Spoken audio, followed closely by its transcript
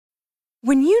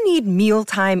When you need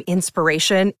mealtime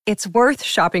inspiration, it's worth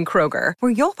shopping Kroger,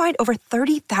 where you'll find over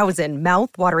 30,000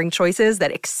 mouth-watering choices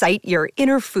that excite your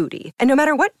inner foodie. And no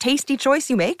matter what tasty choice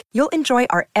you make, you'll enjoy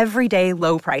our everyday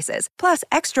low prices, plus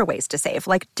extra ways to save,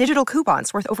 like digital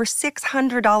coupons worth over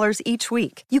 $600 each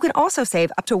week. You can also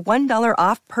save up to $1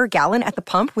 off per gallon at the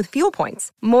pump with fuel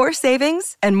points. More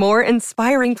savings and more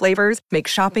inspiring flavors make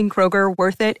shopping Kroger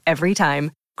worth it every time.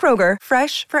 Kroger,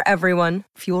 fresh for everyone.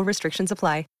 Fuel restrictions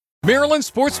apply. Maryland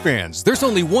sports fans, there's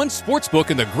only one sportsbook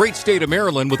in the great state of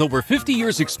Maryland with over 50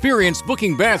 years experience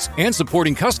booking bets and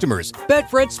supporting customers.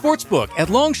 Betfred Sportsbook at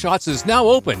Longshots is now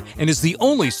open and is the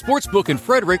only sportsbook in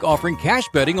Frederick offering cash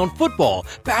betting on football,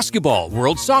 basketball,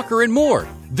 world soccer, and more.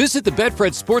 Visit the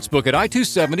Betfred Sportsbook at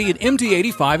I-270 and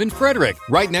MD-85 in Frederick,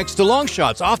 right next to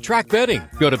Longshots off-track betting.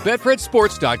 Go to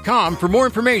BetfredSports.com for more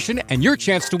information and your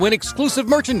chance to win exclusive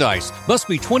merchandise. Must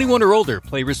be 21 or older.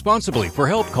 Play responsibly. For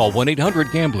help, call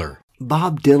 1-800-GAMBLER.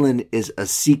 Bob Dylan is a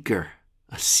seeker,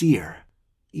 a seer,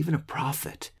 even a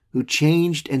prophet who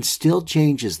changed and still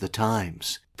changes the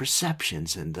times,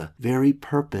 perceptions, and the very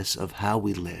purpose of how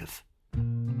we live.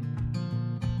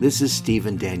 This is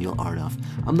Stephen Daniel Arnoff.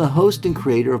 I'm the host and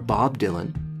creator of Bob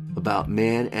Dylan, About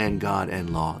Man and God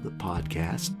and Law, the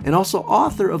podcast, and also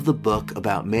author of the book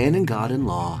About Man and God and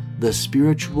Law, The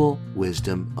Spiritual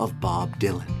Wisdom of Bob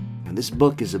Dylan. And this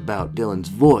book is about Dylan's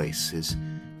voice, his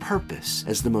purpose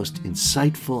as the most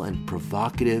insightful and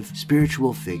provocative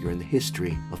spiritual figure in the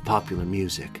history of popular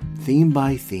music, theme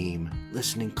by theme,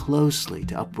 listening closely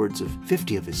to upwards of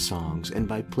 50 of his songs, and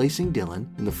by placing Dylan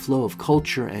in the flow of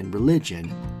culture and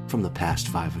religion from the past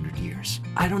 500 years.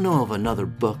 I don't know of another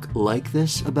book like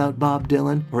this about Bob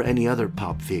Dylan or any other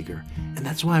pop figure, and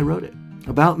that's why I wrote it.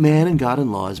 About Man and God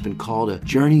and Law has been called a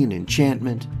journey in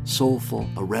enchantment, soulful,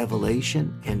 a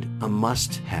revelation, and a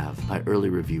must-have by early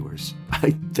reviewers.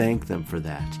 I thank them for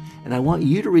that, and I want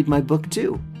you to read my book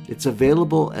too. It's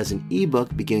available as an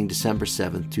ebook beginning December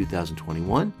 7th,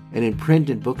 2021, and in print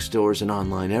in bookstores and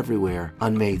online everywhere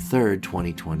on May 3rd,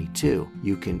 2022.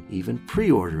 You can even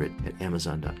pre-order it at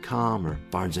Amazon.com or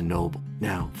Barnes & Noble.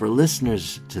 Now, for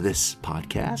listeners to this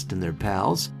podcast and their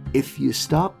pals, if you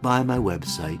stop by my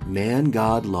website,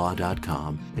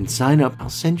 mangodlaw.com, and sign up, I'll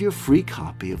send you a free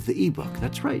copy of the ebook.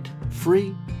 That's right,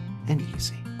 free and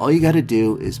easy. All you got to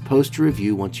do is post a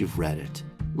review once you've read it.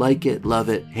 Like it, love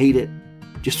it, hate it,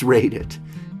 just rate it.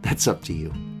 That's up to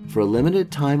you. For a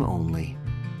limited time only,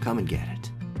 come and get it.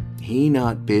 He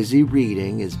not busy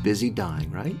reading is busy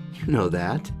dying, right? You know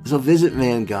that. So visit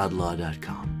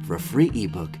mangodlaw.com for a free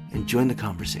ebook and join the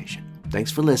conversation.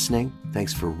 Thanks for listening.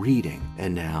 Thanks for reading.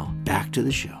 And now, back to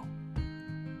the show.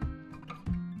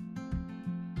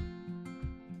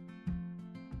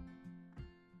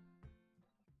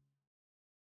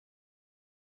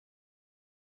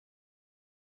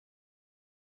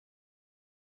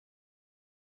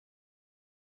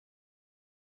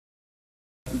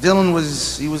 Dylan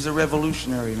was a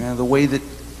revolutionary, man. The way that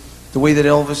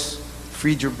Elvis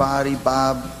freed your body,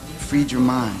 Bob freed your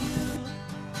mind.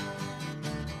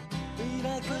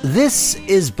 This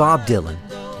is Bob Dylan,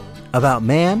 about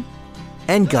man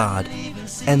and God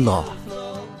and law.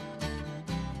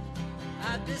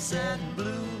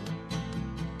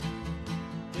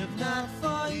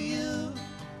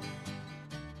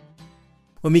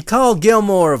 When Michael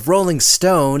Gilmore of Rolling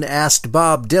Stone asked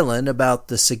Bob Dylan about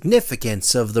the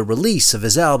significance of the release of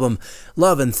his album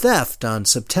Love and Theft on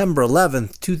September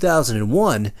 11th,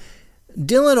 2001,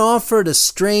 Dylan offered a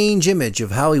strange image of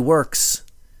how he works.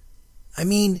 I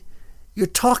mean, you're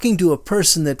talking to a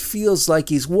person that feels like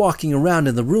he's walking around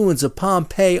in the ruins of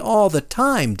Pompeii all the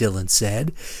time, Dylan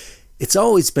said. It's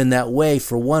always been that way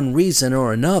for one reason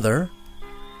or another.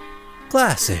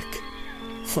 Classic.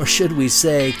 Or should we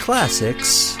say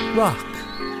classics rock?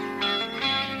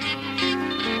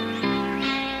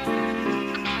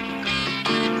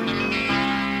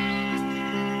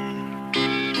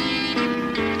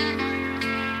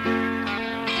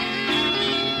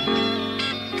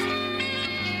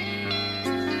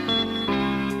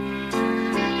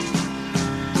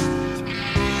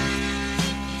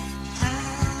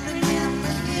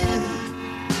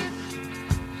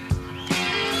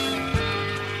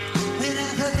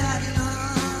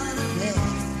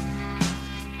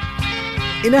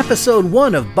 In episode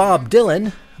 1 of Bob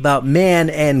Dylan, about man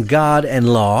and God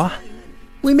and law,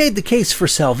 we made the case for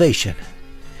salvation,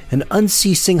 an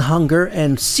unceasing hunger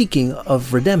and seeking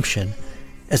of redemption,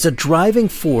 as a driving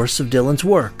force of Dylan's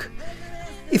work.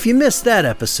 If you missed that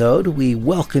episode, we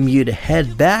welcome you to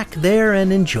head back there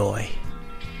and enjoy.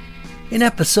 In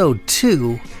episode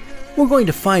 2, we're going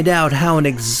to find out how an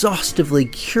exhaustively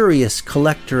curious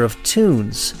collector of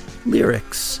tunes,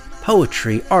 lyrics,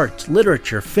 poetry, art,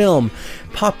 literature, film,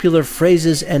 popular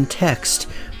phrases, and text,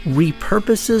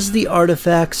 repurposes the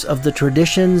artifacts of the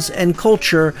traditions and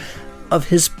culture of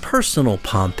his personal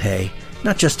Pompeii,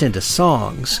 not just into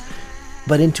songs,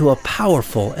 but into a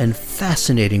powerful and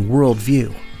fascinating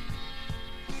worldview.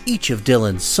 Each of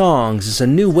Dylan's songs is a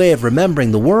new way of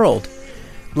remembering the world,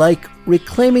 like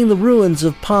reclaiming the ruins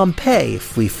of Pompeii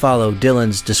if we follow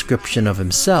Dylan's description of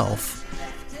himself,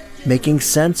 making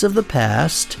sense of the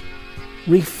past,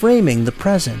 reframing the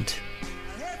present,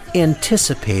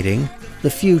 anticipating the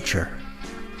future.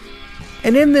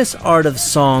 And in this art of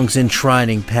songs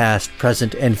enshrining past,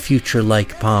 present, and future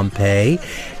like Pompeii,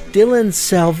 Dylan's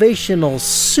salvational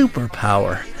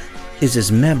superpower is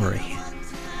his memory.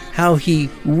 How he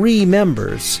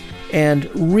remembers and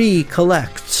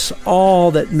recollects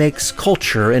all that makes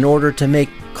culture in order to make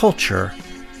culture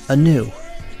anew.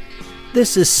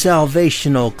 This is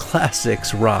salvational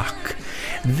classics rock.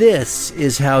 This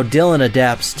is how Dylan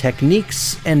adapts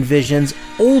techniques and visions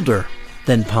older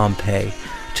than Pompeii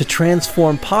to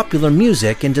transform popular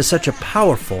music into such a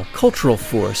powerful cultural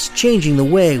force, changing the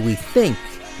way we think,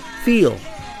 feel,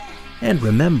 and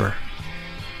remember.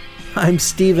 I'm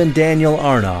Stephen Daniel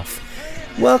Arnoff.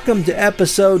 Welcome to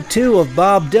episode 2 of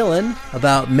Bob Dylan,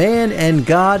 about man and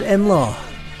God and law,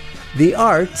 the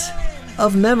art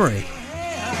of memory.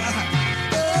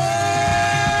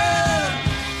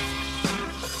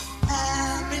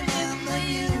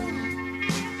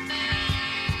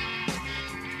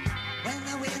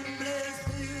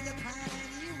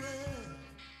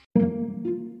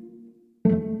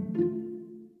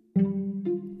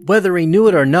 Whether he knew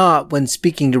it or not when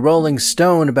speaking to Rolling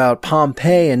Stone about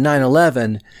Pompeii and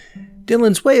 9/11,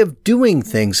 Dylan's way of doing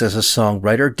things as a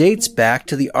songwriter dates back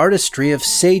to the artistry of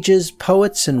sages,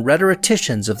 poets, and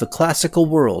rhetoricians of the classical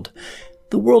world,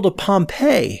 the world of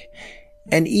Pompeii,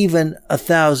 and even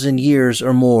 1,000 years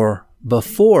or more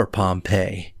before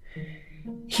Pompeii.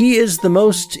 He is the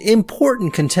most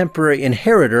important contemporary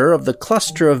inheritor of the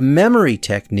cluster of memory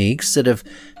techniques that have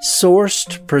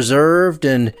sourced, preserved,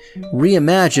 and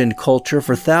reimagined culture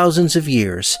for thousands of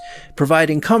years,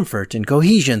 providing comfort and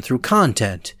cohesion through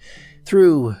content,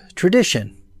 through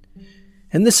tradition.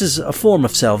 And this is a form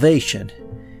of salvation.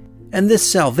 And this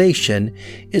salvation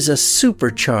is a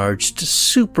supercharged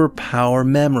superpower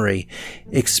memory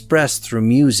expressed through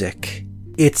music.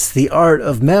 It's the art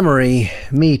of memory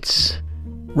meets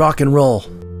rock and roll.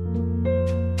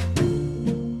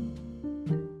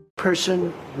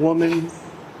 Person, woman,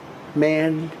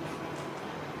 man,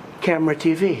 camera,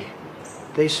 TV.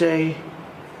 They say,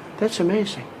 that's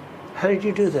amazing. How did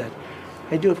you do that?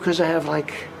 I do it because I have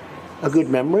a good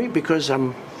memory, because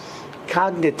I'm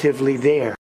cognitively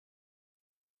there.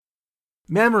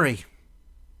 Memory.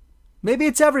 Maybe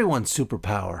it's everyone's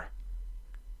superpower.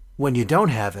 When you don't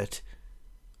have it,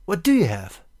 what do you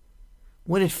have?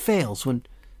 When it fails, when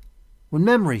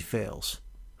memory fails,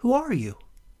 who are you?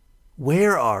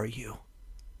 Where are you?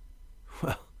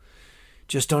 Well,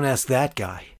 just don't ask that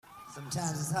guy.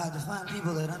 Sometimes it's hard to find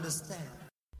people that understand.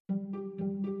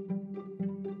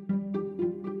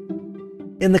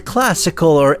 In the classical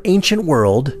or ancient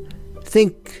world,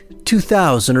 think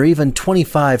 2,000 or even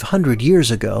 2,500 years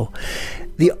ago,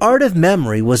 the art of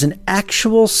memory was an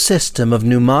actual system of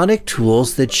mnemonic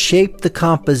tools that shaped the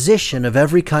composition of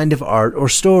every kind of art or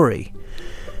story.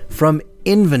 From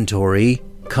inventory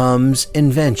comes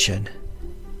invention,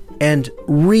 and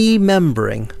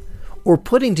remembering, or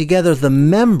putting together the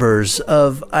members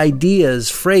of ideas,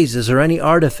 phrases, or any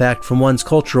artifact from one's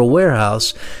cultural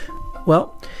warehouse,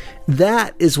 well,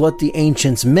 that is what the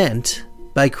ancients meant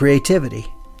by creativity.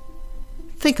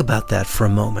 Think about that for a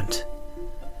moment.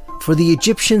 For the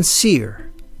Egyptian seer,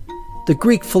 the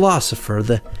Greek philosopher,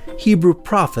 the Hebrew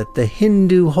prophet, the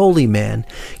Hindu holy man,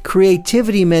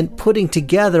 creativity meant putting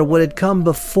together what had come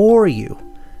before you,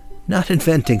 not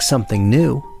inventing something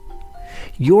new.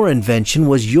 Your invention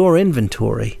was your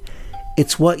inventory.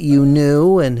 It's what you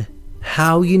knew and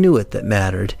how you knew it that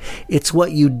mattered. It's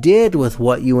what you did with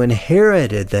what you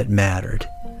inherited that mattered.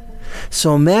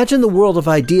 So imagine the world of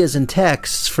ideas and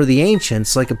texts for the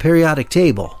ancients like a periodic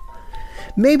table.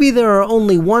 Maybe there are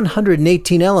only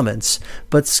 118 elements,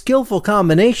 but skillful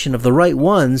combination of the right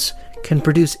ones can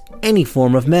produce any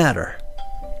form of matter.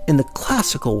 In the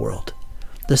classical world,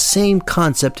 the same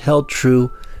concept held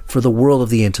true for the world of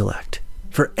the intellect,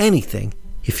 for anything,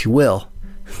 if you will,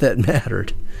 that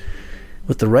mattered.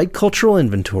 With the right cultural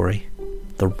inventory,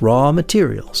 the raw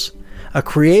materials, a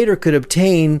creator could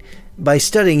obtain by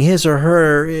studying his or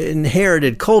her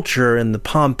inherited culture in the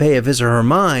Pompeii of his or her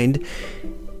mind,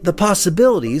 the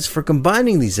possibilities for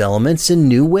combining these elements in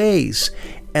new ways,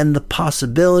 and the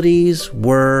possibilities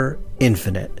were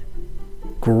infinite.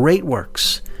 Great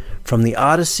works, from the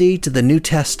Odyssey to the New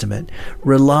Testament,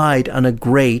 relied on a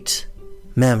great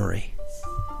memory.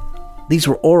 These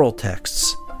were oral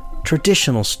texts,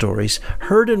 traditional stories,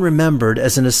 heard and remembered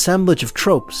as an assemblage of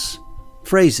tropes,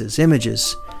 phrases,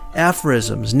 images,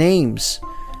 aphorisms, names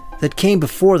that came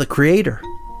before the Creator.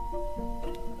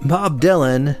 Bob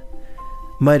Dylan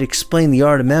might explain the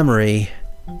art of memory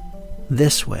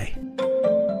this way.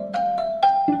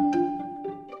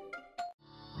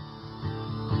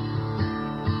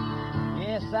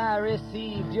 Yes, I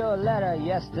received your letter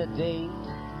yesterday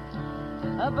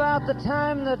about the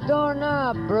time the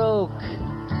doorknob broke.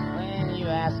 When you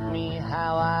asked me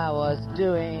how I was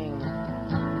doing,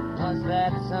 was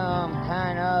that some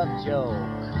kind of joke?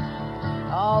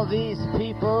 All these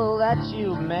people that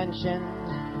you mentioned,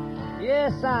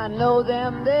 yes, I know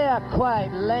them, they're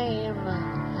quite lame.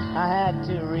 I had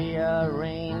to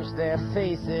rearrange their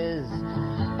faces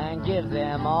and give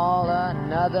them all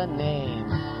another name.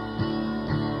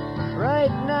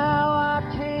 Right now I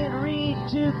can't read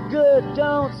too good,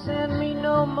 don't send me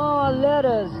no more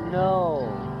letters, no.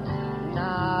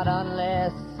 Not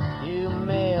unless you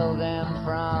mail them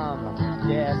from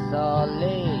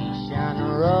Desolation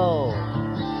Row.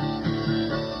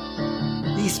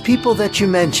 These people that you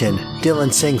mention,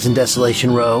 Dylan sings in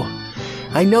Desolation Row,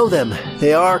 I know them.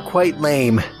 They are quite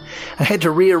lame. I had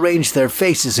to rearrange their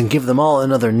faces and give them all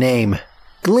another name,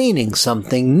 gleaning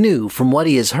something new from what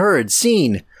he has heard,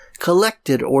 seen,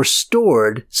 collected, or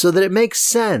stored so that it makes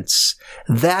sense.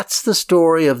 That's the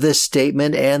story of this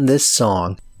statement and this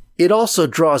song. It also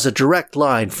draws a direct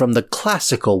line from the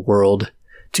classical world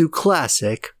to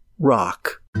classic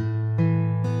rock.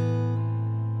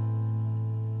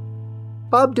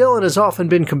 Bob Dylan has often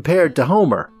been compared to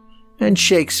Homer, and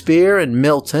Shakespeare, and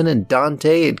Milton, and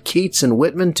Dante, and Keats, and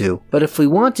Whitman too. But if we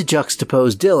want to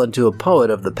juxtapose Dylan to a poet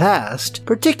of the past,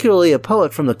 particularly a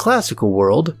poet from the classical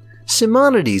world,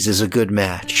 Simonides is a good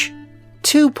match.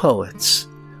 Two poets,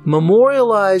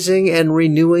 memorializing and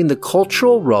renewing the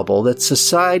cultural rubble that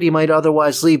society might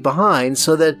otherwise leave behind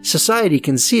so that society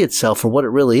can see itself for what it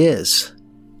really is.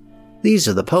 These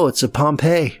are the poets of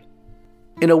Pompeii.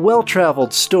 In a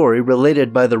well-traveled story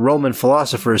related by the Roman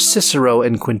philosophers Cicero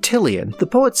and Quintilian, the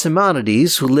poet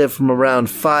Simonides, who lived from around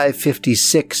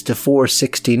 556 to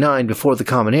 469 before the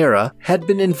Common Era, had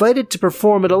been invited to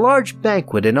perform at a large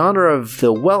banquet in honor of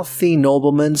the wealthy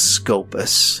nobleman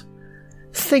Scopas.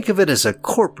 Think of it as a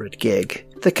corporate gig,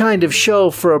 the kind of show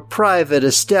for a private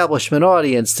establishment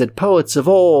audience that poets of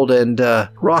old and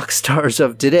rock stars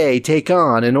of today take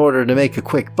on in order to make a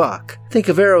quick buck. Think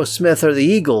of Aerosmith or the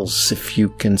Eagles, if you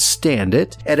can stand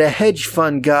it, at a hedge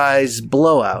fund guy's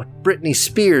blowout, Britney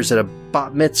Spears at a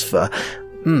bat mitzvah.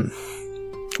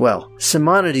 Well,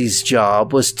 Simonides'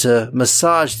 job was to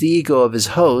massage the ego of his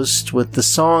host with the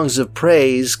songs of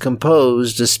praise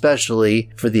composed especially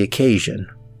for the occasion.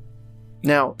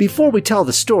 Now, before we tell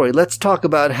the story, let's talk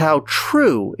about how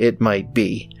true it might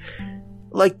be.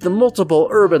 Like the multiple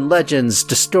urban legends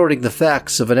distorting the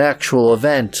facts of an actual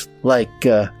event, like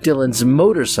Dylan's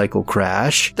motorcycle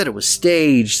crash, that it was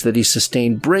staged, that he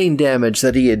sustained brain damage,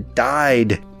 that he had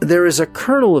died. There is a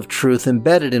kernel of truth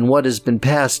embedded in what has been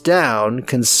passed down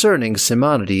concerning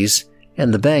Simonides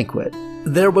and the banquet.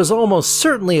 There was almost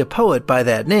certainly a poet by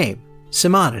that name,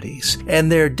 Simonides,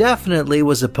 and there definitely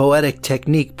was a poetic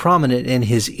technique prominent in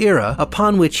his era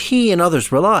upon which he and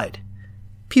others relied.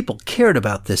 People cared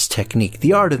about this technique,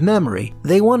 the art of memory.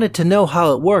 They wanted to know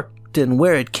how it worked and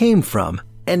where it came from,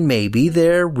 and maybe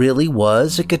there really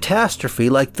was a catastrophe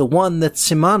like the one that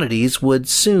Simonides would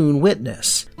soon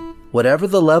witness. Whatever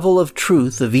the level of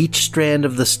truth of each strand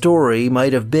of the story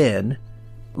might have been,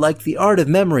 like the art of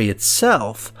memory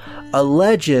itself, a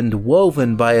legend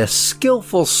woven by a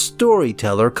skillful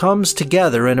storyteller comes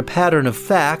together in a pattern of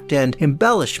fact and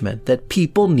embellishment that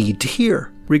people need to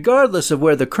hear. Regardless of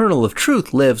where the kernel of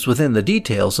truth lives within the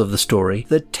details of the story,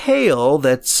 the tale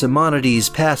that Simonides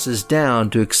passes down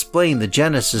to explain the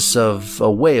genesis of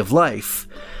a way of life,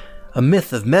 a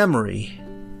myth of memory,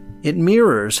 it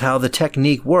mirrors how the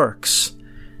technique works.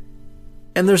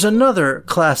 And there's another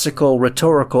classical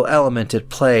rhetorical element at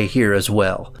play here as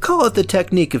well. Call it the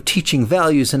technique of teaching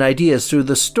values and ideas through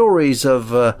the stories of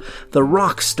the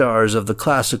rock stars of the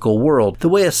classical world, the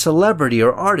way a celebrity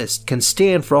or artist can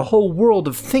stand for a whole world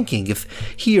of thinking if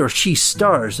he or she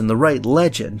stars in the right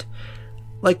legend.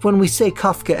 Like when we say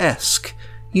Kafkaesque,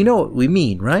 you know what we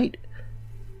mean, right?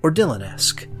 Or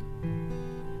Dylan-esque.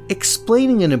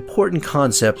 Explaining an important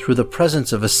concept through the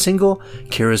presence of a single,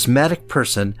 charismatic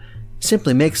person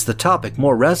simply makes the topic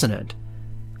more resonant.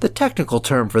 The technical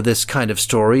term for this kind of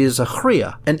story is a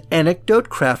chria, an anecdote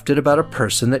crafted about a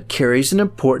person that carries an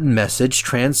important message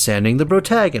transcending the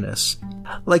protagonist.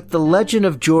 Like the legend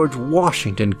of George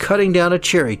Washington cutting down a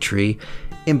cherry tree,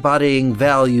 embodying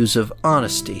values of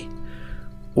honesty.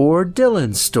 Or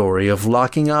Dylan's story of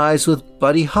locking eyes with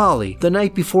Buddy Holly the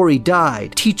night before he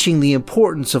died, teaching the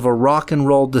importance of a rock and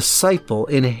roll disciple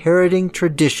inheriting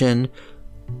tradition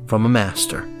from a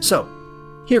master. So,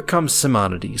 here comes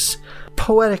Simonides,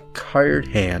 poetic hired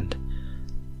hand,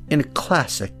 in a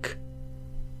classical,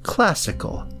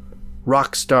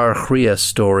 rock star chria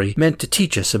story meant to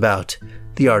teach us about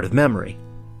the art of memory.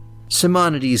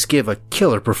 Simonides gave a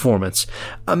killer performance,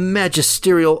 a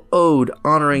magisterial ode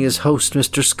honoring his host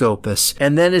Mr. Scopas,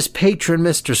 and then his patron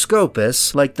Mr.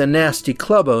 Scopas, like the nasty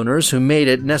club owners who made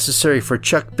it necessary for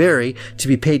Chuck Berry to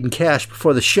be paid in cash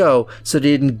before the show so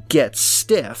they didn't get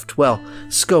stiffed. Well,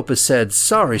 Scopas said,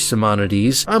 "Sorry,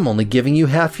 Simonides, I'm only giving you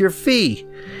half your fee.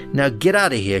 Now get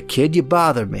out of here, kid, you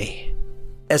bother me."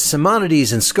 As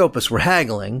Simonides and Scopas were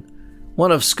haggling,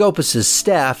 one of Scopus's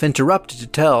staff interrupted to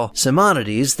tell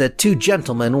Simonides that two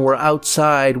gentlemen were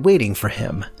outside waiting for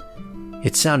him.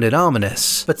 It sounded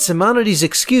ominous, but Simonides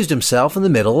excused himself in the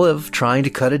middle of trying to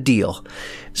cut a deal.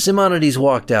 Simonides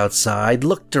walked outside,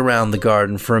 looked around the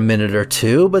garden for a minute or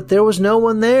two, but there was no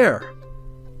one there.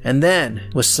 And then,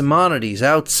 with Simonides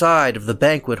outside of the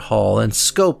banquet hall and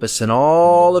Scopas and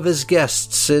all of his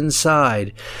guests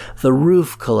inside, the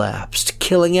roof collapsed,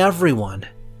 killing everyone.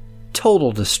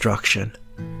 Total destruction.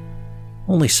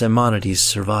 Only Simonides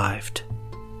survived.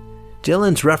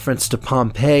 Dylan's reference to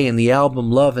Pompeii in the album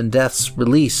Love and Death's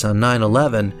release on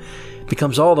 9/11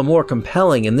 becomes all the more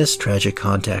compelling in this tragic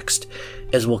context,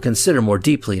 as we'll consider more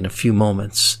deeply in a few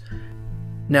moments.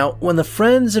 Now, when the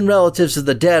friends and relatives of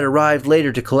the dead arrived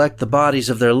later to collect the bodies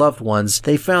of their loved ones,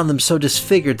 they found them so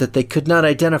disfigured that they could not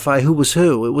identify who was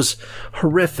who. It was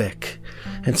horrific.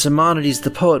 And Simonides the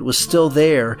poet was still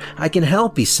there. "I can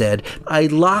help," he said. "I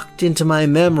locked into my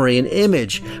memory an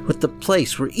image with the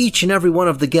place where each and every one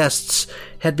of the guests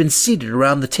had been seated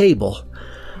around the table.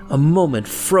 A moment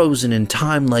frozen in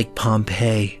time like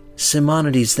Pompeii."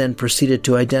 Simonides then proceeded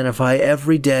to identify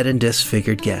every dead and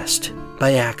disfigured guest.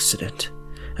 By accident.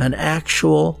 An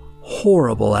actual,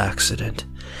 horrible accident.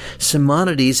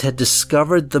 Simonides had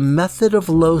discovered the method of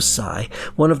loci,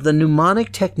 one of the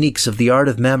mnemonic techniques of the art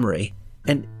of memory.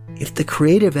 And if the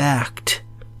creative act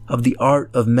of the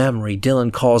art of memory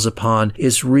Dylan calls upon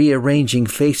is rearranging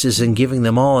faces and giving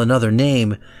them all another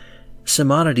name,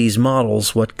 Simonides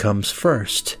models what comes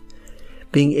first.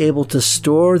 Being able to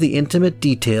store the intimate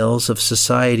details of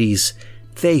society's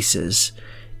faces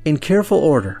in careful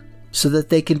order so that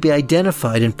they can be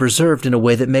identified and preserved in a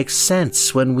way that makes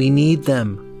sense when we need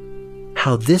them.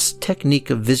 How this technique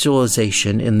of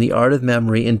visualization in the art of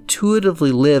memory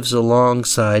intuitively lives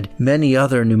alongside many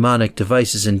other mnemonic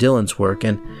devices in Dylan's work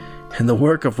and the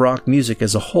work of rock music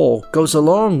as a whole goes a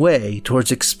long way towards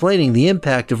explaining the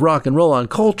impact of rock and roll on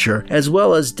culture, as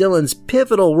well as Dylan's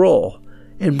pivotal role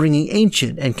in bringing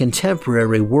ancient and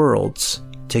contemporary worlds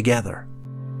together.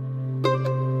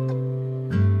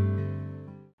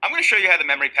 I'm going to show you how the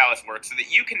Memory Palace works so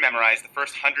that you can memorize the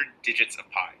first 100 digits of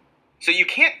pi. So you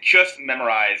can't just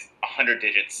memorize 100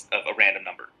 digits of a random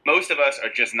number. Most of us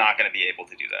are just not going to be able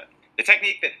to do that. The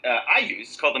technique that I use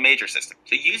is called the major system.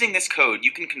 So using this code, you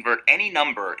can convert any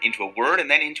number into a word and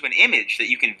then into an image that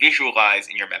you can visualize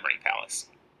in your Memory Palace.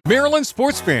 Maryland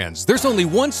sports fans, there's only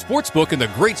one sports book in the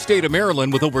great state of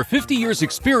Maryland with over 50 years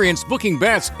experience booking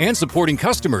bets and supporting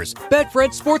customers. Betfred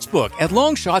Sportsbook at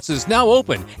Longshots is now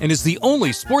open and is the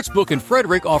only sportsbook in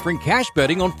Frederick offering cash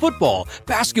betting on football,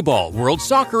 basketball, world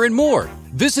soccer, and more.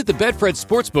 Visit the Betfred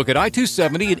Sportsbook at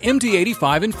I-270 and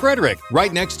MD-85 in Frederick,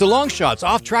 right next to Longshots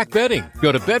off-track betting.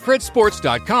 Go to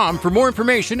BetfredSports.com for more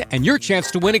information and your chance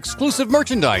to win exclusive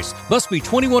merchandise. Must be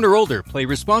 21 or older. Play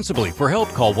responsibly. For help,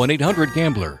 call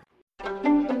 1-800-GAMBLER.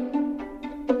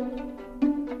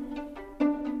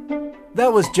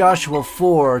 That was Joshua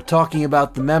Foer talking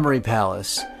about the Memory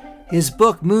Palace. His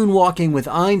book, Moonwalking with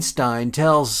Einstein,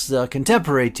 tells the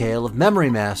contemporary tale of memory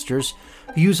masters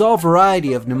who use all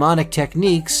variety of mnemonic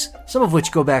techniques, some of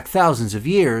which go back thousands of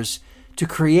years, to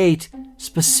create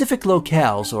specific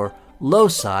locales or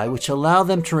loci which allow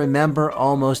them to remember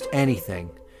almost anything.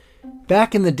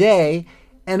 Back in the day,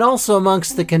 and also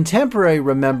amongst the contemporary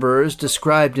rememberers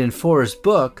described in Foer's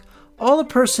book, all a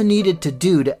person needed to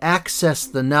do to access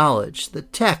the knowledge, the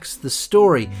text, the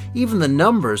story, even the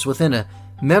numbers within a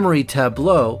memory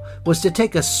tableau was to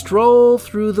take a stroll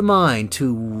through the mind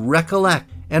to recollect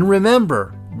and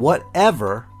remember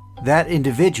whatever that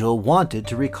individual wanted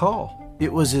to recall.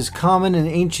 It was as common in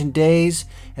ancient days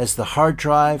as the hard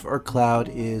drive or cloud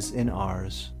is in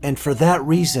ours. And for that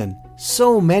reason,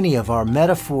 so many of our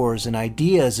metaphors and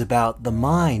ideas about the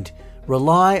mind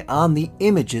rely on the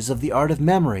images of the art of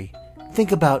memory.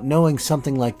 Think about knowing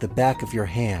something like the back of your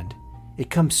hand.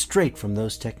 It comes straight from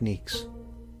those techniques.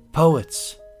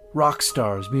 Poets, rock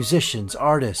stars, musicians,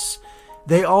 artists,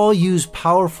 they all use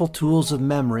powerful tools of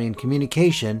memory and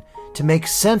communication to make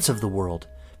sense of the world,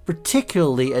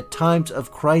 particularly at times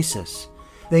of crisis.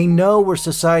 They know where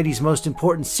society's most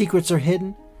important secrets are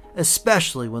hidden,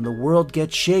 especially when the world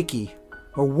gets shaky,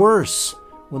 or worse,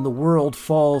 when the world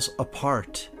falls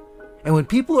apart. And when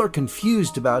people are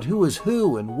confused about who is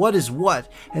who and what is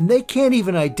what, and they can't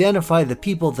even identify the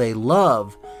people they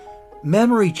love,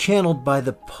 memory channeled by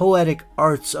the poetic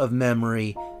arts of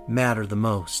memory matter the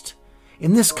most.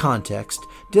 In this context,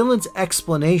 Dylan's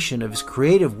explanation of his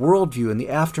creative worldview in the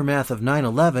aftermath of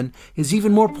 9/11 is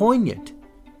even more poignant.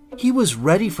 He was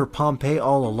ready for Pompeii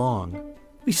all along.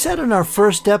 We said in our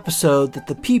first episode that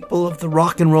the people of the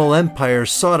rock and roll empire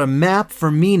sought a map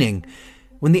for meaning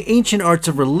when the ancient arts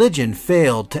of religion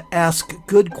failed to ask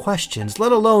good questions,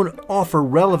 let alone offer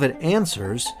relevant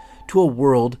answers to a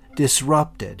world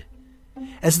disrupted.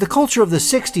 As the culture of the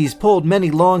 60s pulled many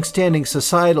long-standing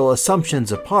societal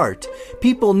assumptions apart,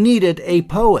 people needed a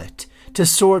poet to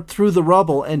sort through the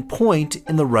rubble and point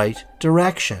in the right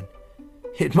direction.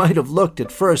 It might have looked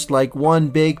at first like one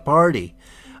big party,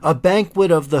 a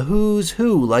banquet of the who's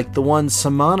who like the one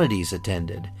Simonides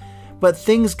attended. But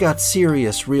things got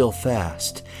serious real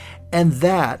fast, and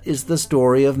that is the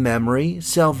story of memory,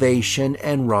 salvation,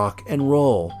 and rock and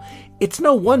roll. It's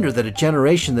no wonder that a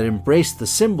generation that embraced the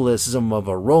symbolism of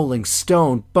a rolling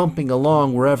stone bumping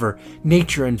along wherever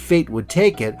nature and fate would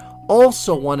take it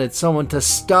also wanted someone to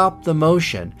stop the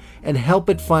motion and help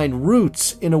it find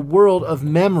roots in a world of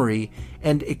memory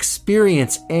and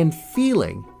experience and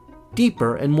feeling,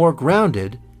 deeper and more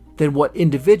grounded than what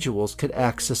individuals could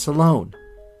access alone.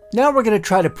 Now we're going to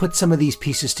try to put some of these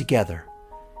pieces together.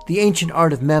 The ancient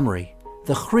art of memory,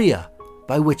 the chria,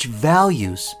 by which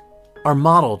values are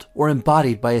modeled or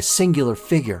embodied by a singular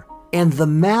figure, and the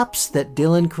maps that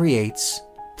Dylan creates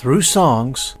through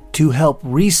songs to help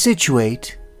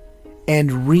resituate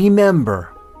and remember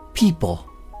people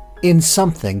in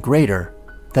something greater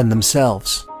than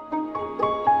themselves.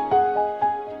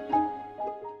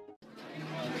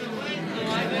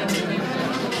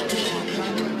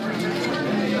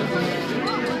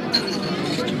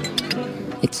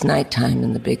 It's nighttime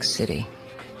in the big city.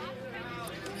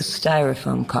 A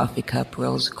styrofoam coffee cup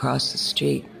rolls across the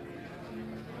street.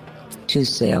 Two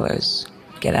sailors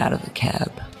get out of the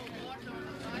cab.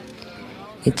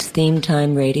 It's Theme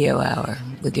Time Radio Hour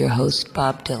with your host,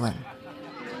 Bob Dylan.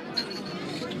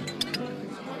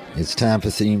 It's time for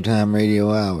Theme Time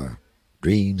Radio Hour.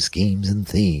 Dreams, schemes, and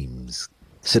themes.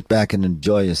 Sit back and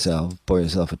enjoy yourself. Pour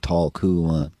yourself a tall, cool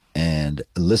one, and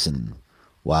listen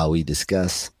while we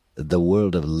discuss the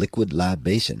world of liquid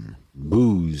libation,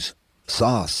 booze,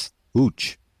 sauce,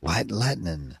 hooch, white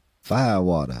lightning,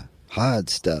 firewater, hard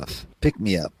stuff,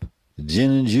 pick-me-up,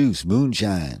 gin and juice,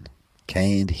 moonshine,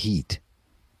 canned heat.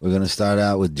 We're going to start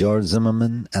out with George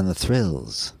Zimmerman and the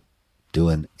Thrills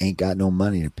doing Ain't Got No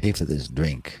Money to Pay for This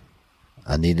Drink.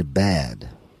 I need it bad.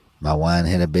 My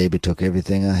wine-headed baby took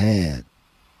everything I had.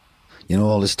 You know,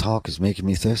 all this talk is making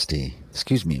me thirsty.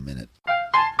 Excuse me a minute.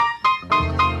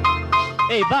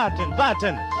 Hey,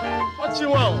 bartender. What you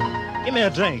want? Give me a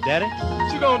drink, Daddy.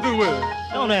 What you gonna do with it?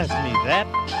 Don't ask me that.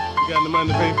 You got the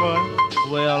money to pay for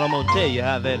it? Well, I'm gonna tell you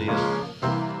how that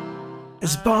is.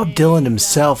 As Bob Dylan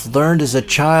himself learned as a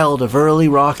child of early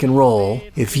rock and roll,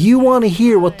 if you want to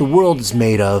hear what the world is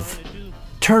made of,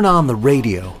 turn on the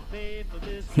radio.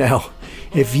 Now,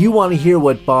 if you want to hear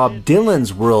what Bob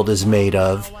Dylan's world is made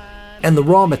of, and the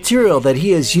raw material that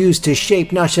he has used to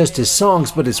shape not just his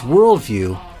songs but his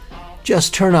worldview,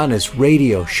 just turn on his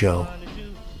radio show.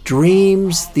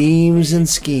 Dreams, Themes, and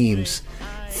Schemes.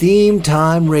 Theme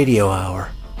Time Radio Hour.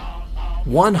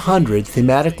 100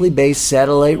 thematically based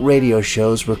satellite radio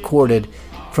shows recorded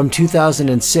from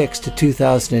 2006 to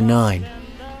 2009.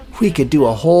 We could do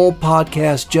a whole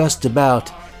podcast just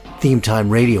about Theme Time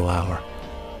Radio Hour.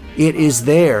 It is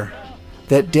there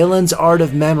that Dylan's art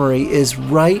of memory is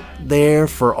right there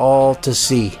for all to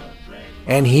see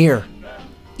and hear.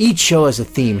 Each show has a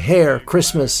theme: hair,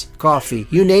 Christmas, coffee,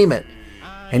 you name it.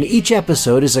 And each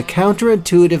episode is a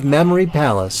counterintuitive memory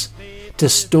palace to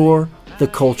store the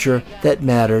culture that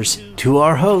matters to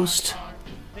our host,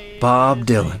 Bob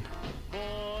Dylan.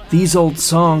 These old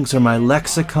songs are my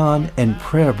lexicon and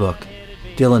prayer book,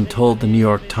 Dylan told the New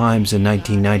York Times in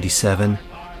 1997.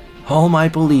 All my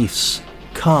beliefs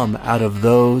come out of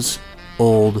those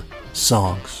old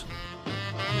songs.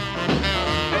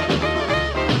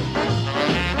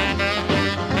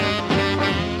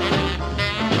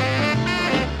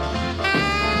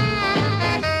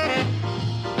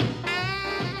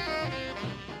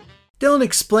 Dylan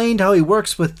explained how he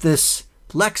works with this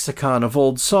lexicon of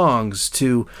old songs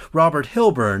to Robert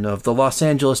Hilburn of the Los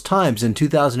Angeles Times in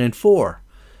 2004.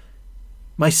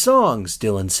 My songs,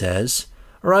 Dylan says,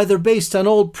 are either based on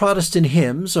old Protestant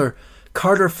hymns or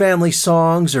Carter family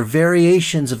songs or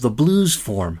variations of the blues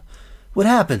form. What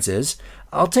happens is,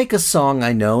 I'll take a song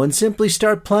I know and simply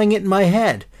start playing it in my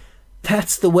head.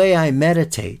 That's the way I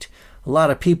meditate. A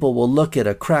lot of people will look at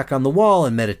a crack on the wall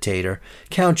and meditate, or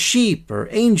count sheep, or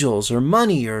angels, or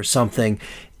money, or something,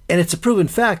 and it's a proven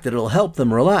fact that it'll help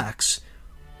them relax.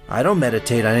 I don't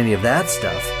meditate on any of that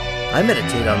stuff. I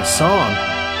meditate on a song.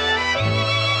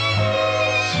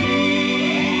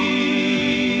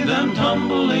 See them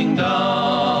tumbling down,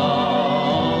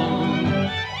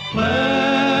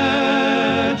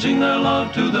 pledging their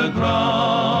love to the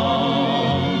ground.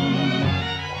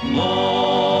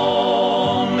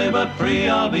 Lonely but free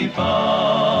I'll be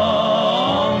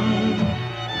found,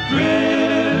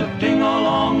 drifting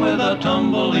along with a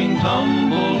tumbling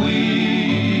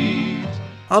tumbleweed.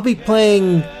 I'll be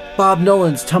playing Bob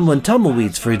Nolan's Tumblin'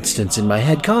 Tumbleweeds, for instance, in my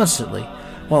head constantly,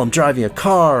 while I'm driving a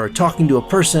car or talking to a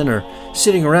person or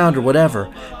sitting around or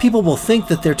whatever. People will think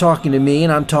that they're talking to me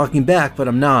and I'm talking back, but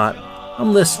I'm not.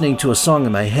 I'm listening to a song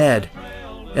in my head.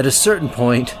 At a certain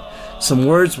point, some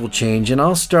words will change and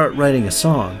I'll start writing a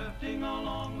song.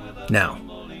 Now,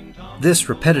 this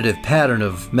repetitive pattern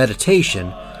of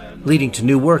meditation leading to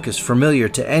new work is familiar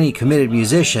to any committed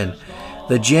musician.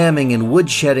 The jamming and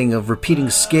woodshedding of repeating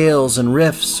scales and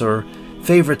riffs or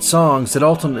favorite songs that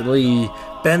ultimately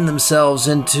bend themselves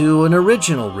into an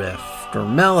original riff or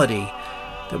melody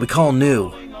that we call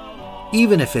new,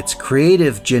 even if its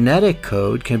creative genetic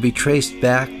code can be traced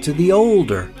back to the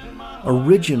older,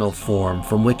 original form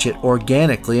from which it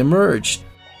organically emerged.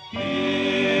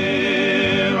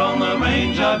 Here on the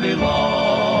range I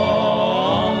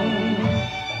belong,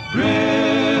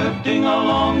 drifting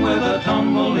along with a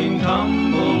tumbling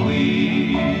tumbleweed.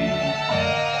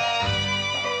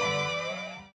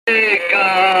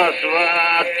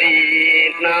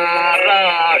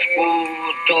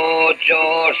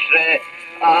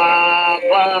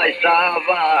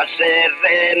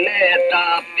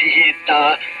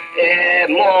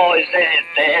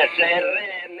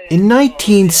 In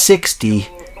 1960,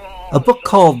 a book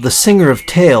called The Singer of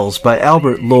Tales by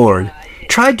Albert Lord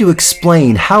tried to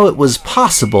explain how it was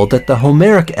possible that the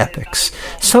Homeric epics,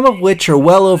 some of which are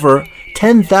well over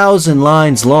 10,000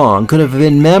 lines long, could have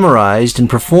been memorized and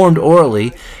performed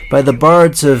orally by the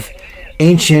bards of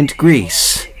ancient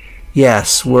Greece.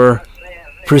 Yes, we're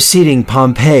preceding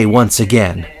Pompeii once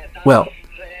again. Well,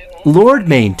 Lord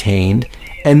maintained,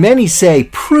 and many say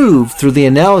proved through the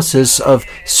analysis of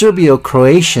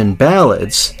Serbio-Croatian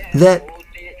ballads, that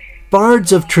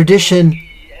bards of tradition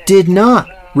did not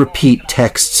repeat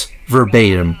texts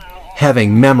verbatim,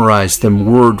 having memorized them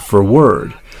word for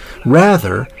word.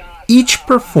 Rather, each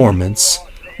performance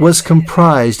was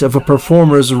comprised of a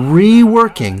performer's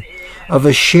reworking of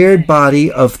a shared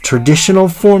body of traditional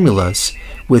formulas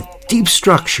with deep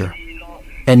structure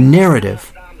and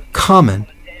narrative common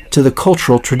to the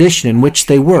cultural tradition in which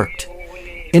they worked.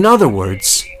 In other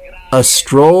words, a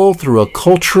stroll through a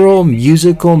cultural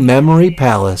musical memory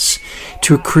palace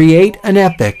to create an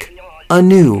epic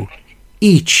anew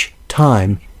each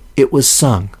time it was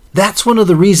sung. That's one of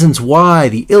the reasons why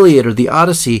the Iliad or the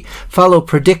Odyssey follow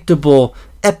predictable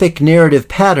epic narrative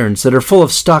patterns that are full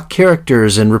of stock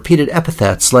characters and repeated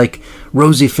epithets like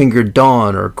rosy-fingered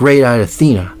Dawn or great-eyed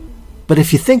Athena. But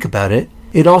if you think about it,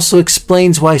 it also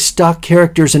explains why stock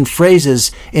characters and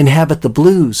phrases inhabit the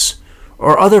blues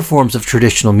or other forms of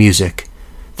traditional music.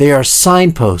 They are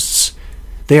signposts.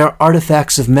 They are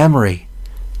artifacts of memory.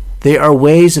 They are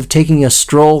ways of taking a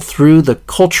stroll through the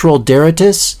cultural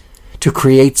deritis to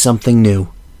create something new.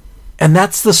 And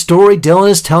that's the story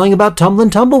Dylan is telling about Tumblin'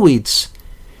 Tumbleweeds.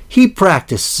 He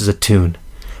practices a tune,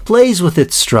 plays with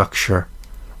its structure,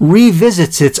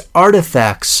 revisits its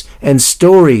artifacts and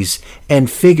stories and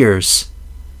figures,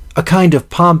 a kind of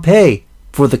Pompeii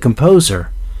for the composer.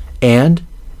 And,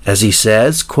 as he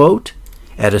says, quote,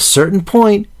 "At a certain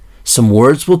point, some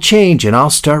words will change and I'll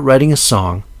start writing a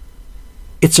song."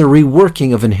 It's a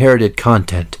reworking of inherited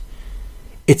content.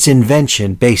 It's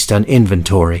invention based on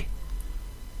inventory.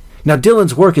 Now,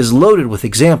 Dylan's work is loaded with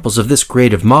examples of this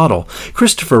creative model.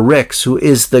 Christopher Ricks, who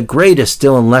is the greatest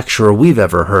Dylan lecturer we've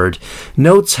ever heard,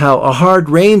 notes how A Hard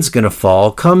Rain's Gonna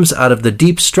Fall comes out of the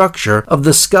deep structure of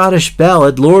the Scottish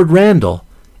ballad Lord Randall,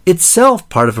 itself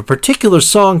part of a particular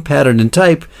song pattern and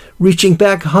type reaching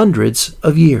back hundreds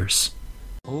of years.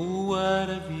 Oh, what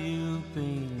have you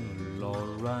been,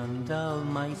 Lord Randall,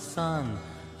 my son?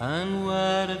 And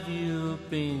what have you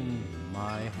been,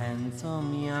 my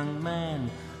handsome young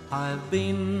man? I've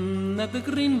been at the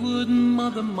greenwood,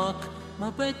 mother mock, my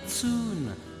bed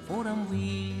soon, for I'm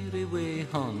weary way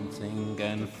hunting,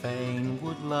 and fain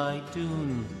would lie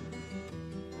down.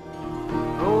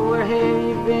 Oh, where have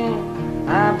you been,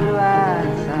 my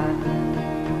blue-eyed son?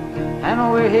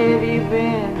 And where have you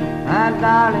been, my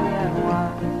darling young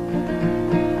one?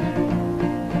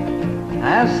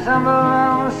 I've stumbled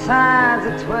on the sides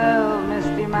of 12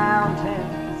 misty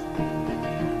mountains.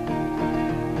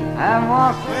 I've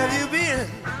walked. Where have you been,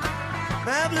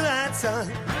 my blue-eyed son?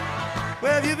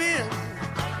 Where have you been,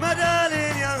 my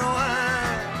darling young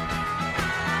one?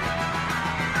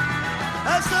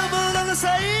 I've stumbled on the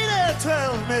side of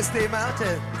 12 misty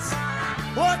mountains.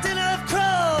 Walked and I've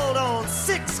crawled on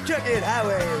 6 crooked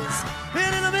highways.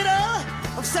 Been in the middle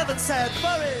of 7 sad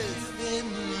forests. In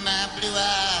my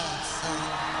blue-eyed son.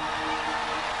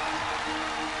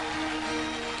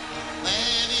 Where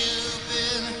have you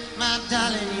been, my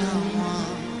darling young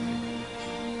one?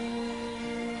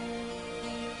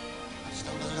 I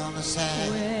stumbled on the side.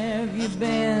 Where have you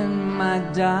been, my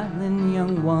darling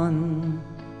young one?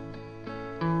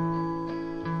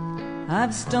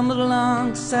 I've stumbled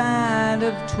alongside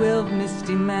of 12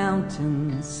 misty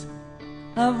mountains.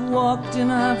 I've walked and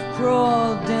I've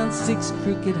crawled down 6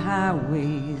 crooked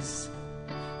highways.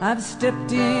 I've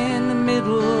stepped in the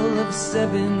middle of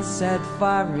 7 sad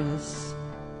forests.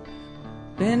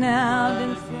 Been out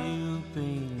in front. Where have you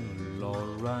been,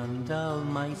 Lord Randall,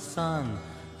 my son?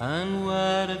 And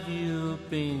where have you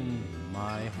been,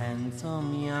 my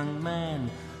handsome young man?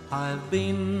 I've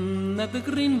been at the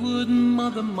greenwood,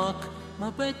 mother mock, my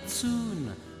bed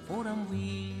soon, for I'm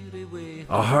weary way.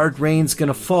 A Hard Rain's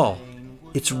Gonna Fall.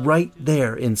 It's right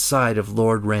there inside of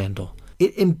Lord Randall.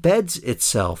 It embeds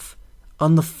itself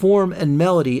on the form and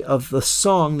melody of the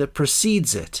song that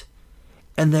precedes it.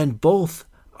 And then both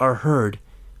are heard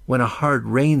when A Hard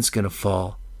Rain's Gonna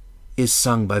Fall is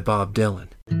sung by Bob Dylan.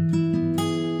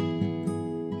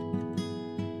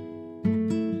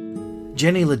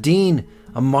 Jenny Ledeen,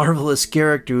 a marvelous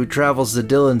character who travels the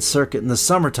Dylan circuit in the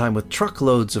summertime with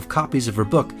truckloads of copies of her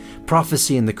book,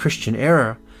 Prophecy in the Christian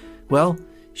Era, well,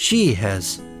 she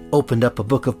has opened up a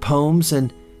book of poems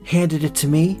and handed it to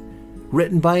me,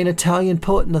 written by an Italian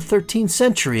poet in the 13th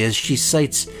century, as she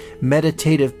cites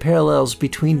meditative parallels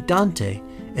between Dante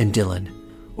and Dylan.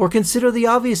 Or consider the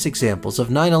obvious examples of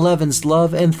 9/11's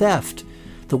Love and Theft,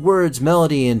 the words,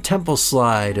 melody, and tempo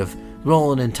slide of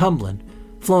Rollin' and Tumblin',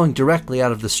 flowing directly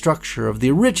out of the structure of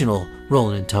the original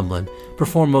Rollin' and Tumblin',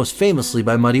 performed most famously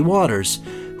by Muddy Waters,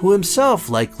 who himself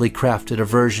likely crafted a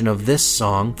version of this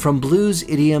song from blues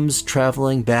idioms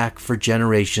traveling back for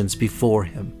generations before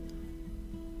him.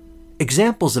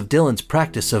 Examples of Dylan's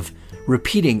practice of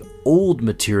repeating old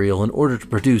material in order to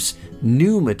produce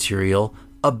new material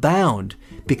abound,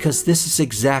 because this is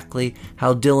exactly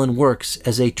how Dylan works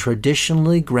as a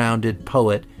traditionally grounded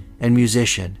poet and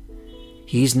musician.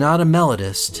 He's not a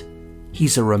melodist,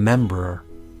 he's a rememberer.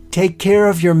 Take care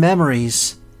of your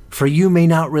memories, for you may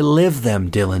not relive them,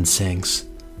 Dylan sings.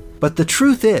 But the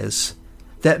truth is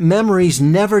that memories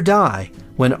never die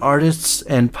when artists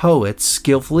and poets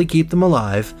skillfully keep them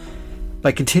alive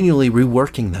by continually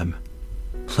reworking them,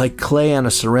 like clay on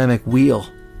a ceramic wheel,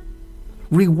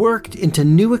 reworked into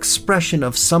new expression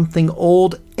of something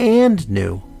old and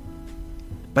new.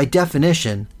 By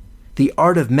definition, the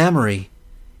art of memory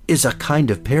is a kind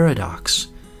of paradox.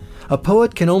 A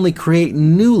poet can only create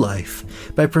new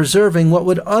life by preserving what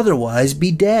would otherwise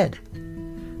be dead,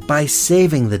 by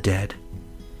saving the dead,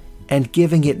 and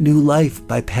giving it new life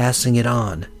by passing it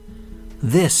on.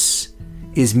 This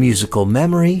is musical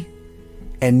memory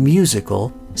and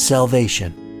musical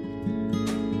salvation.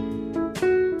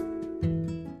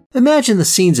 Imagine the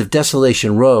scenes of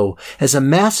Desolation Row as a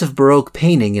massive Baroque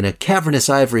painting in a cavernous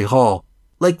ivory hall,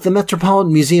 like the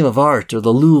Metropolitan Museum of Art or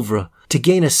the Louvre, to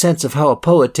gain a sense of how a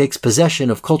poet takes possession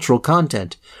of cultural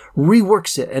content,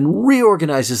 reworks it, and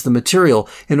reorganizes the material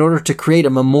in order to create a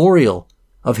memorial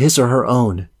of his or her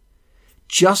own.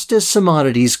 Just as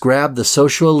Simonides grabbed the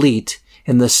social elite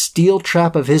in the steel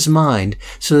trap of his mind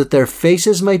so that their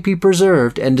faces might be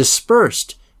preserved and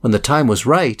dispersed when the time was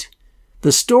right,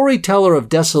 the storyteller of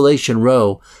Desolation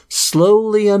Row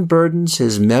slowly unburdens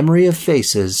his memory of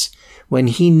faces when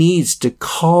he needs to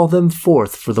call them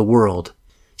forth for the world.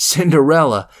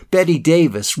 Cinderella, Betty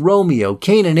Davis, Romeo,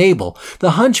 Cain and Abel,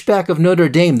 the Hunchback of Notre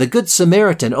Dame, the Good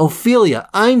Samaritan, Ophelia,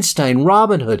 Einstein,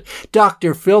 Robin Hood,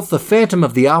 Dr. Filth, the Phantom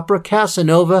of the Opera,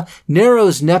 Casanova,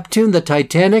 Nero's Neptune, the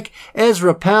Titanic,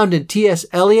 Ezra Pound and T.S.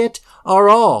 Eliot are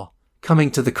all coming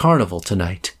to the carnival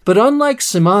tonight. But unlike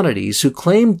Simonides, who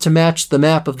claimed to match the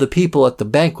map of the people at the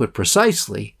banquet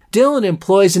precisely, Dylan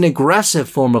employs an aggressive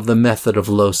form of the method of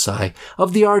loci,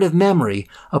 of the art of memory,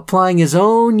 applying his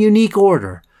own unique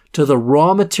order to the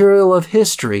raw material of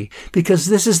history, because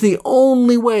this is the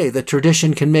only way that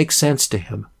tradition can make sense to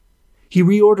him. He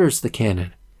reorders the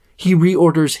canon. He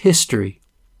reorders history.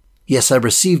 Yes, I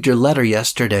received your letter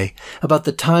yesterday about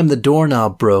the time the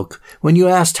doorknob broke. When you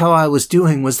asked how I was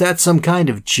doing, was that some kind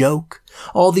of joke?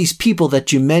 All these people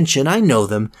that you mention, I know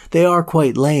them. They are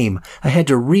quite lame. I had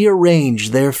to rearrange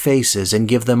their faces and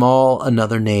give them all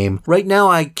another name. Right now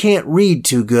I can't read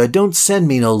too good. Don't send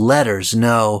me no letters,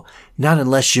 no. Not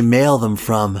unless you mail them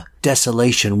from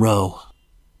Desolation Row.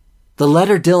 The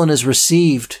letter Dylan has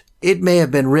received, it may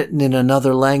have been written in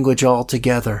another language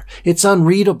altogether. It's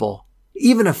unreadable,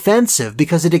 even offensive,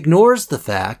 because it ignores the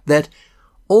fact that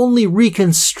only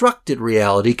reconstructed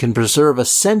reality can preserve a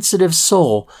sensitive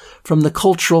soul from the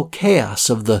cultural chaos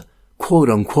of the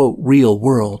quote-unquote real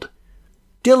world.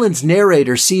 Dylan's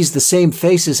narrator sees the same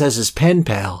faces as his pen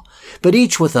pal, but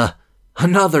each with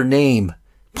another name,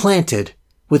 planted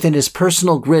within his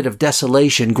personal grid of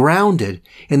desolation, grounded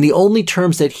in the only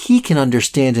terms that he can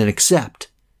understand and accept.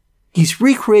 He's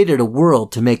recreated a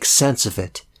world to make sense of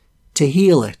it, to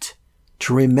heal it,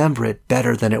 to remember it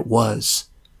better than it was.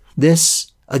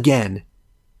 This, again,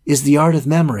 is the art of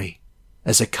memory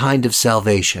as a kind of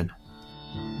salvation.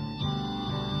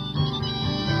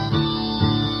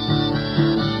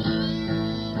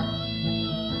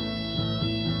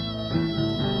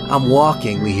 I'm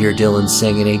walking, we hear Dylan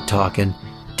sing and Ain't Talkin',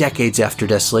 decades after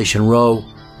Desolation Row,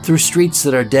 through streets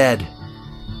that are dead.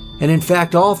 And in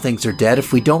fact, all things are dead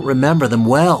if we don't remember them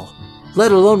well,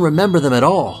 let alone remember them at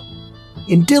all.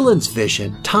 In Dylan's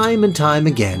vision, time and time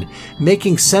again,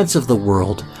 making sense of the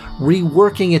world,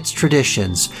 reworking its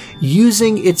traditions,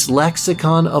 using its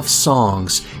lexicon of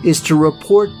songs, is to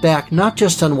report back not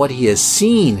just on what he has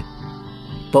seen,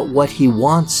 but what he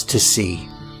wants to see.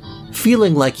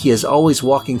 Feeling like he is always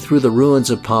walking through the ruins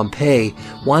of Pompeii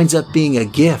winds up being a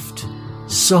gift,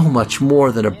 so much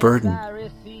more than a burden.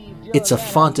 It's a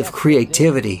font of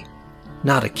creativity,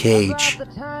 not a cage. About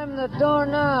the time the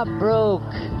doorknob broke,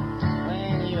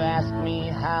 when you asked me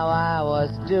how I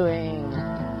was doing,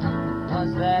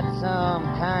 was that some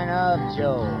kind of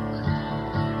joke?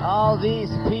 All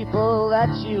these people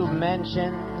that you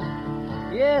mentioned,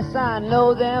 yes, I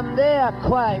know them, they are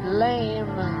quite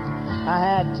lame. I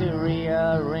had to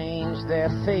rearrange their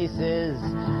faces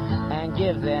and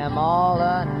give them all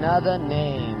another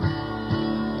name.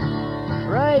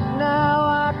 Right now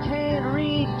I can't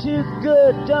read too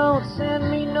good. Don't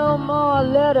send me no more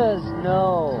letters,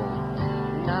 no.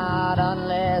 Not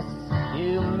unless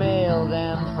you mail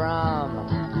them from...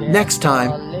 Next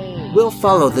time, we'll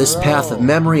follow this path of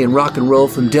memory and rock and roll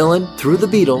from Dylan through the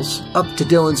Beatles up to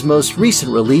Dylan's most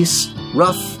recent release,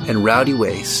 Rough and Rowdy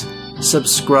Ways.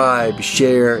 Subscribe,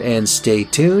 share, and stay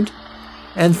tuned.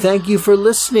 And thank you for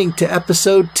listening to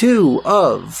episode 2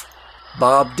 of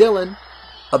Bob Dylan,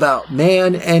 about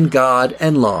man and God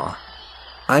and law.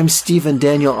 I'm Stephen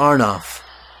Daniel Arnoff.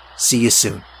 See you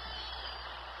soon.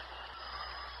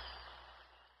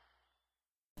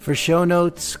 For show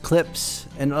notes, clips,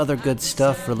 and other good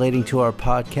stuff relating to our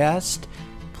podcast,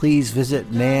 please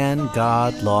visit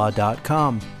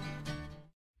mangodlaw.com.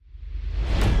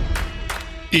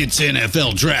 It's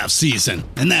NFL draft season,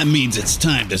 and that means it's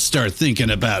time to start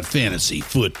thinking about fantasy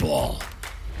football.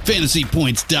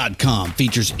 FantasyPoints.com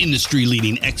features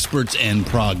industry-leading experts and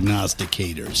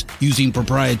prognosticators using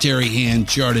proprietary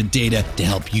hand-charted data to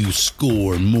help you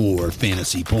score more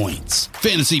fantasy points.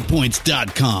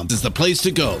 FantasyPoints.com is the place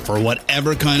to go for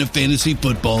whatever kind of fantasy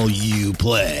football you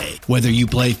play. Whether you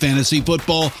play fantasy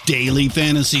football, daily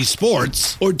fantasy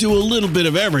sports, or do a little bit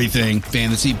of everything,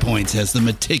 Fantasy Points has the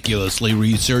meticulously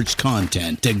researched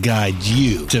content to guide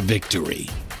you to victory.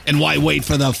 And why wait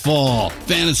for the fall?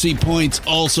 Fantasy Points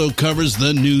also covers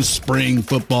the new spring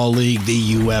football league,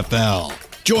 the UFL.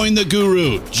 Join the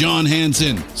guru, John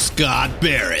Hansen, Scott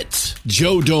Barrett.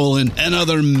 Joe Dolan, and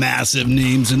other massive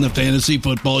names in the fantasy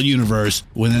football universe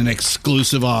with an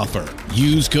exclusive offer.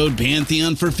 Use code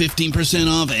Pantheon for 15%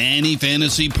 off any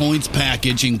Fantasy Points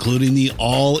package, including the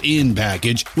all-in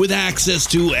package with access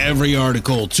to every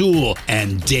article, tool,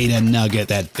 and data nugget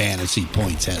that Fantasy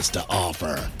Points has to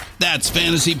offer. That's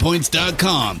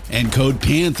fantasypoints.com and code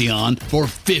Pantheon for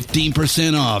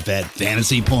 15% off at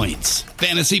Fantasy Points.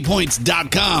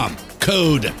 Fantasypoints.com,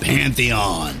 code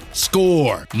Pantheon.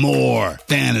 Score more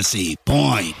fantasy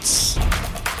points.